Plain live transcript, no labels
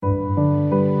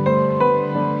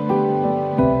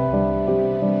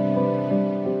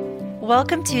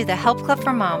Welcome to the Help Club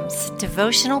for Moms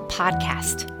devotional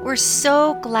podcast. We're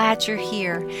so glad you're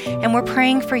here, and we're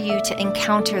praying for you to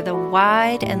encounter the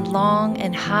wide and long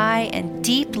and high and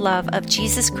deep love of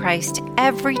Jesus Christ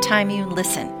every time you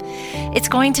listen. It's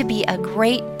going to be a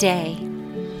great day.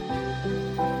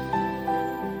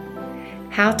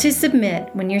 How to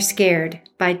Submit When You're Scared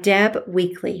by Deb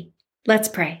Weekly. Let's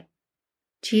pray.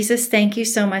 Jesus, thank you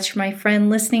so much for my friend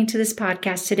listening to this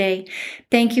podcast today.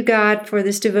 Thank you, God, for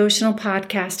this devotional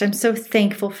podcast. I'm so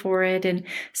thankful for it and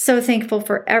so thankful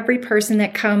for every person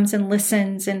that comes and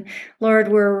listens. And Lord,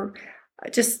 we're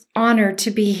just honored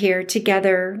to be here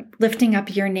together, lifting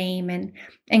up your name and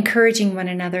encouraging one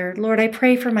another. Lord, I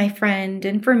pray for my friend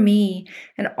and for me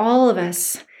and all of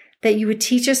us that you would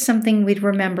teach us something we'd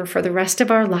remember for the rest of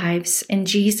our lives. In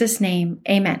Jesus' name,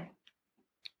 amen.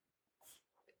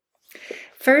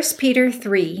 1 Peter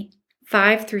 3,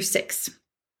 5-6.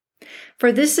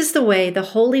 For this is the way the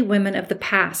holy women of the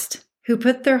past, who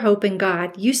put their hope in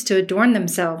God, used to adorn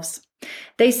themselves.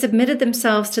 They submitted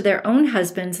themselves to their own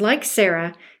husbands, like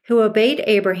Sarah, who obeyed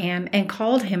Abraham and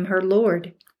called him her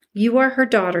Lord. You are her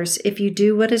daughters if you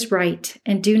do what is right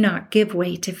and do not give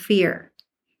way to fear.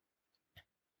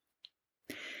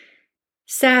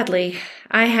 Sadly,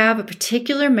 I have a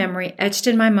particular memory etched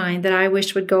in my mind that I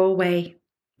wish would go away.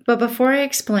 But before I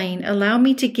explain, allow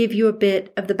me to give you a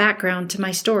bit of the background to my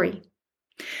story.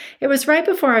 It was right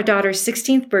before our daughter's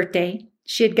 16th birthday.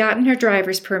 She had gotten her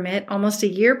driver's permit almost a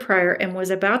year prior and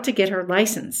was about to get her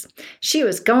license. She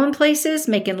was going places,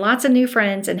 making lots of new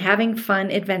friends, and having fun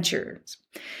adventures.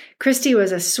 Christy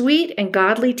was a sweet and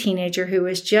godly teenager who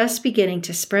was just beginning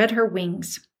to spread her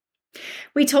wings.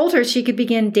 We told her she could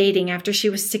begin dating after she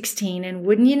was 16, and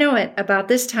wouldn't you know it, about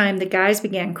this time the guys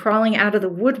began crawling out of the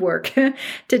woodwork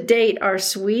to date our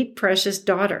sweet, precious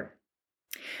daughter.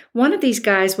 One of these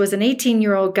guys was an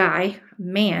 18-year-old guy,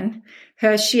 man,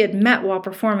 who she had met while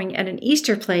performing at an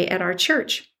Easter play at our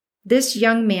church. This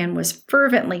young man was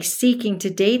fervently seeking to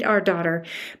date our daughter,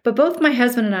 but both my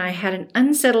husband and I had an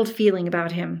unsettled feeling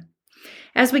about him.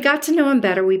 As we got to know him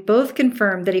better, we both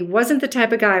confirmed that he wasn't the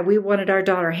type of guy we wanted our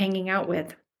daughter hanging out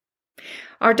with.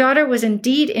 Our daughter was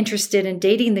indeed interested in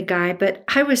dating the guy, but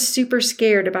I was super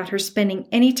scared about her spending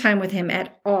any time with him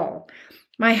at all.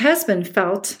 My husband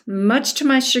felt, much to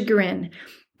my chagrin,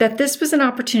 that this was an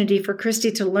opportunity for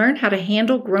Christy to learn how to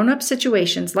handle grown-up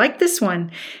situations like this one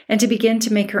and to begin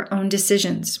to make her own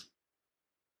decisions.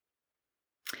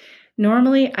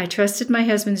 Normally, I trusted my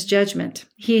husband's judgment.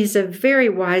 He is a very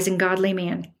wise and godly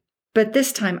man. But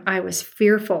this time I was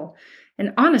fearful.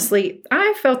 And honestly,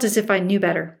 I felt as if I knew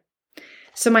better.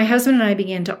 So my husband and I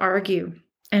began to argue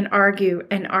and argue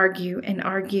and argue and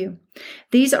argue.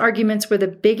 These arguments were the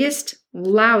biggest,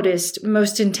 loudest,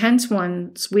 most intense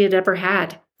ones we had ever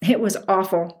had. It was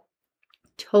awful.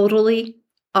 Totally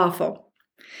awful.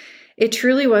 It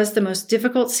truly was the most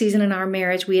difficult season in our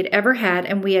marriage we had ever had,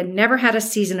 and we had never had a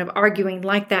season of arguing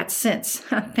like that since,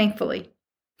 thankfully.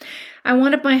 I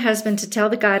wanted my husband to tell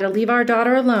the guy to leave our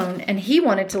daughter alone, and he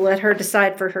wanted to let her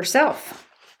decide for herself.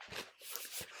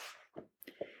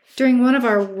 During one of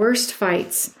our worst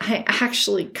fights, I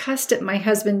actually cussed at my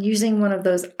husband using one of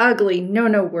those ugly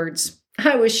no-no words.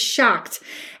 I was shocked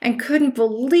and couldn't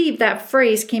believe that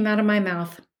phrase came out of my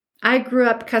mouth. I grew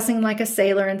up cussing like a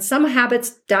sailor, and some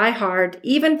habits die hard,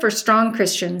 even for strong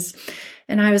Christians,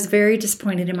 and I was very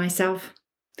disappointed in myself.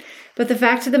 But the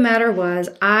fact of the matter was,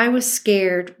 I was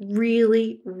scared,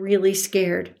 really, really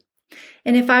scared.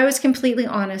 And if I was completely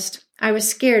honest, I was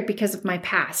scared because of my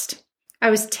past.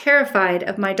 I was terrified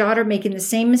of my daughter making the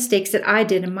same mistakes that I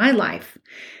did in my life.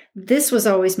 This was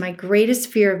always my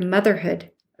greatest fear of motherhood,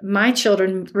 my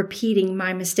children repeating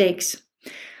my mistakes.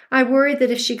 I worried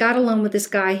that if she got alone with this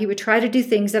guy, he would try to do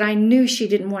things that I knew she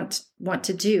didn't want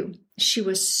to do. She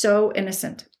was so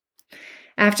innocent.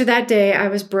 After that day, I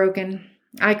was broken.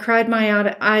 I cried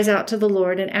my eyes out to the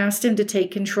Lord and asked him to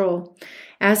take control.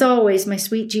 As always, my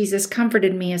sweet Jesus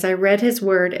comforted me as I read his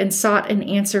word and sought an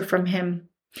answer from him.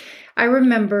 I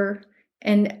remember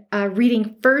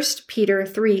reading 1 Peter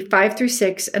 3,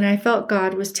 5-6, and I felt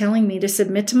God was telling me to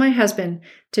submit to my husband,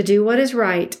 to do what is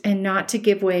right, and not to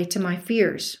give way to my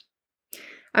fears.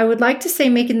 I would like to say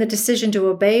making the decision to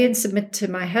obey and submit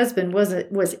to my husband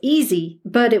was easy,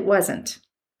 but it wasn't.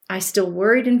 I still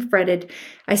worried and fretted.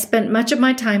 I spent much of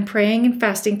my time praying and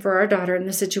fasting for our daughter in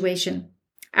the situation.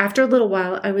 After a little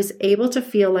while, I was able to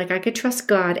feel like I could trust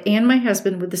God and my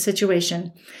husband with the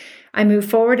situation. I moved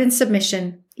forward in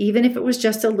submission. Even if it was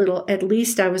just a little, at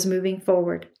least I was moving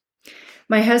forward.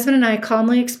 My husband and I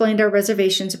calmly explained our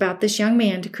reservations about this young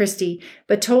man to Christy,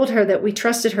 but told her that we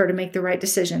trusted her to make the right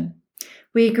decision.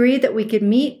 We agreed that we could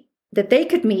meet that they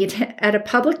could meet at a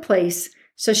public place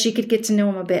so she could get to know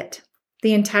him a bit.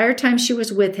 The entire time she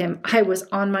was with him, I was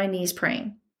on my knees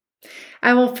praying.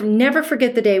 I will never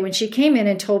forget the day when she came in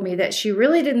and told me that she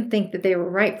really didn't think that they were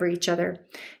right for each other.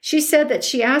 She said that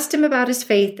she asked him about his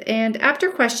faith, and after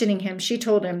questioning him, she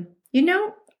told him,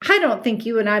 I don't think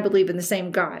you and I believe in the same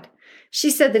God.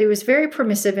 She said that he was very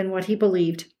permissive in what he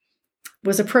believed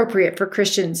was appropriate for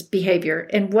Christians' behavior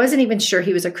and wasn't even sure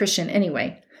he was a Christian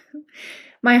anyway.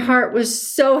 My heart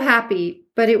was so happy,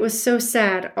 but it was so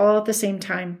sad all at the same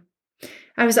time.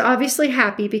 I was obviously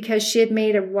happy because she had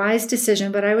made a wise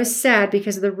decision, but I was sad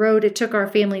because of the road it took our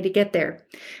family to get there.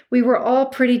 We were all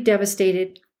pretty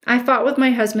devastated. I fought with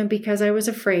my husband because I was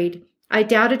afraid. I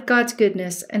doubted God's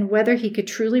goodness and whether he could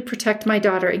truly protect my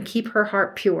daughter and keep her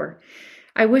heart pure.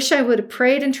 I wish I would have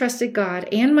prayed and trusted God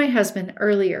and my husband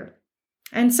earlier.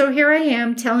 And so here I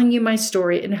am telling you my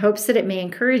story in hopes that it may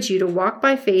encourage you to walk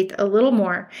by faith a little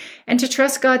more and to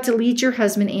trust God to lead your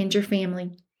husband and your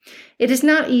family. It is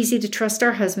not easy to trust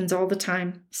our husbands all the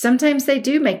time. Sometimes they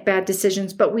do make bad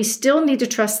decisions, but we still need to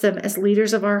trust them as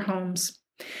leaders of our homes.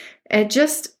 And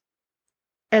just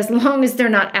as long as they're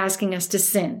not asking us to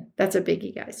sin. That's a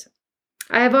biggie, guys.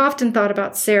 I have often thought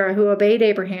about Sarah, who obeyed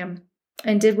Abraham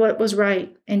and did what was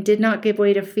right and did not give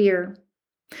way to fear.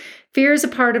 Fear is a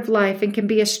part of life and can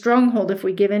be a stronghold if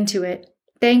we give into it.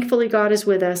 Thankfully, God is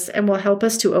with us and will help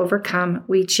us to overcome.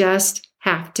 We just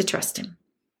have to trust him.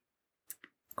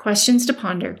 Questions to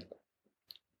ponder.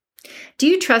 Do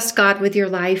you trust God with your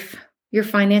life, your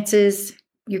finances,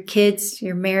 your kids,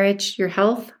 your marriage, your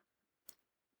health?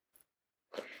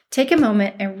 Take a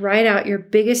moment and write out your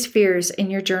biggest fears in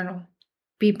your journal.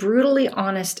 Be brutally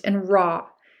honest and raw.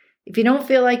 If you don't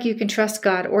feel like you can trust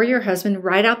God or your husband,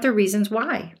 write out the reasons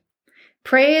why.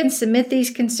 Pray and submit these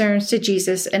concerns to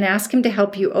Jesus and ask him to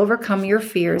help you overcome your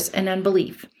fears and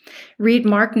unbelief. Read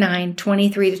Mark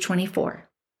 9:23-24.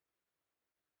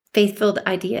 Faith-filled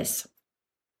ideas.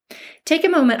 Take a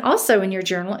moment also in your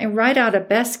journal and write out a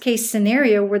best-case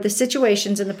scenario where the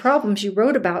situations and the problems you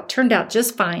wrote about turned out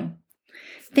just fine.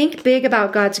 Think big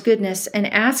about God's goodness and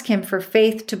ask him for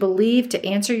faith to believe to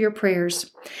answer your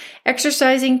prayers.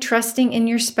 Exercising trusting in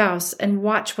your spouse and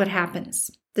watch what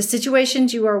happens. The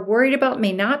situations you are worried about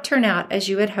may not turn out as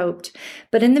you had hoped,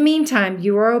 but in the meantime,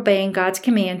 you are obeying God's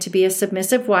command to be a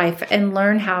submissive wife and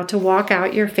learn how to walk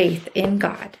out your faith in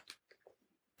God.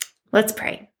 Let's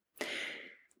pray.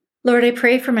 Lord, I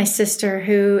pray for my sister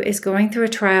who is going through a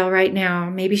trial right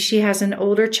now. Maybe she has an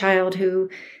older child who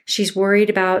she's worried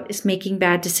about is making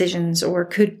bad decisions or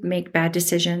could make bad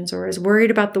decisions or is worried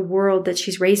about the world that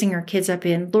she's raising her kids up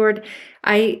in. Lord,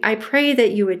 I pray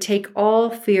that you would take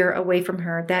all fear away from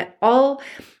her, that all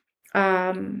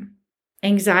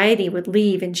anxiety would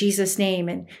leave in Jesus' name,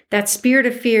 and that spirit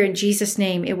of fear in Jesus'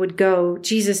 name, it would go.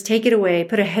 Jesus, take it away.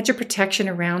 Put a hedge of protection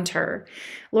around her.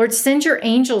 Lord, send your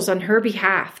angels on her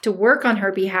behalf to work on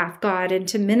her behalf, God, and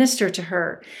to minister to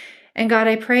her. And God,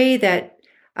 I pray that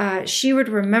she would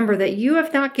remember that you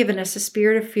have not given us a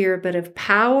spirit of fear, but of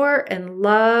power and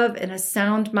love and a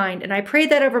sound mind. And I pray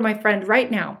that over my friend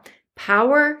right now.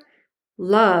 Power,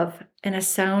 love, and a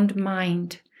sound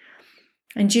mind.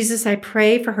 And Jesus, I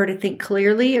pray for her to think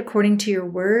clearly according to your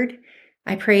word.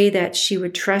 I pray that she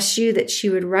would trust you, that she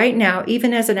would right now,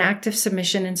 even as an act of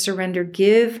submission and surrender,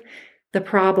 give the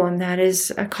problem that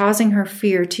is causing her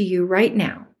fear to you right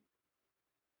now.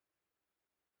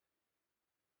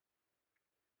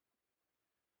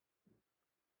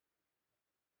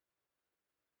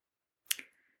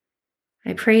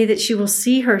 I pray that she will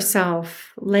see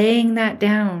herself laying that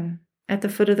down at the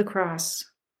foot of the cross.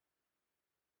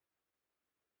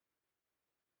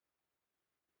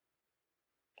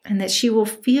 And that she will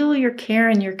feel your care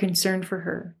and your concern for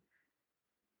her.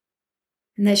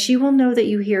 And that she will know that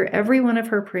you hear every one of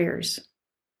her prayers.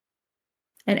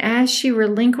 And as she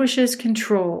relinquishes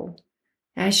control,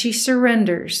 as she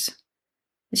surrenders,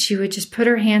 that she would just put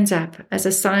her hands up as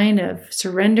a sign of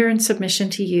surrender and submission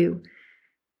to you.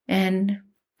 And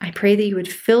I pray that you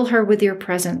would fill her with your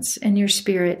presence and your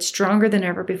spirit stronger than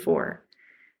ever before.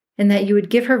 And that you would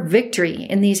give her victory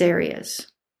in these areas.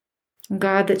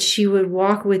 God, that she would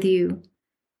walk with you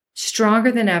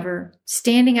stronger than ever,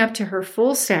 standing up to her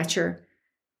full stature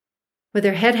with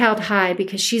her head held high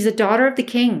because she's a daughter of the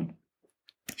King.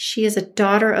 She is a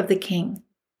daughter of the King.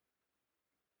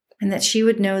 And that she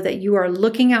would know that you are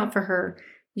looking out for her.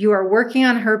 You are working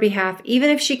on her behalf, even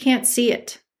if she can't see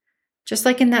it. Just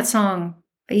like in that song,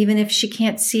 even if she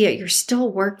can't see it, you're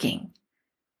still working.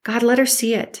 God, let her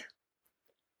see it.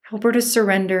 Help her to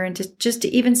surrender and to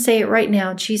even say it right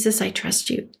now. Jesus, I trust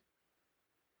you.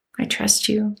 I trust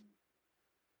you.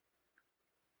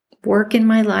 work in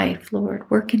my life, Lord,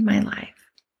 work in my life.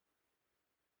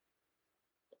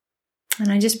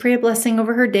 And I just pray a blessing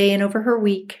over her day and over her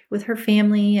week with her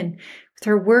family and with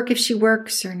her work if she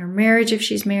works, or in her marriage if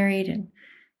she's married. And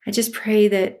I just pray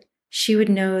that she would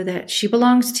know that she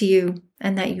belongs to you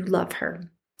and that you love her.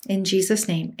 In Jesus'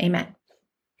 name, amen.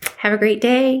 Have a great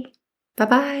day.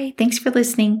 Bye-bye. Thanks for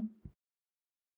listening.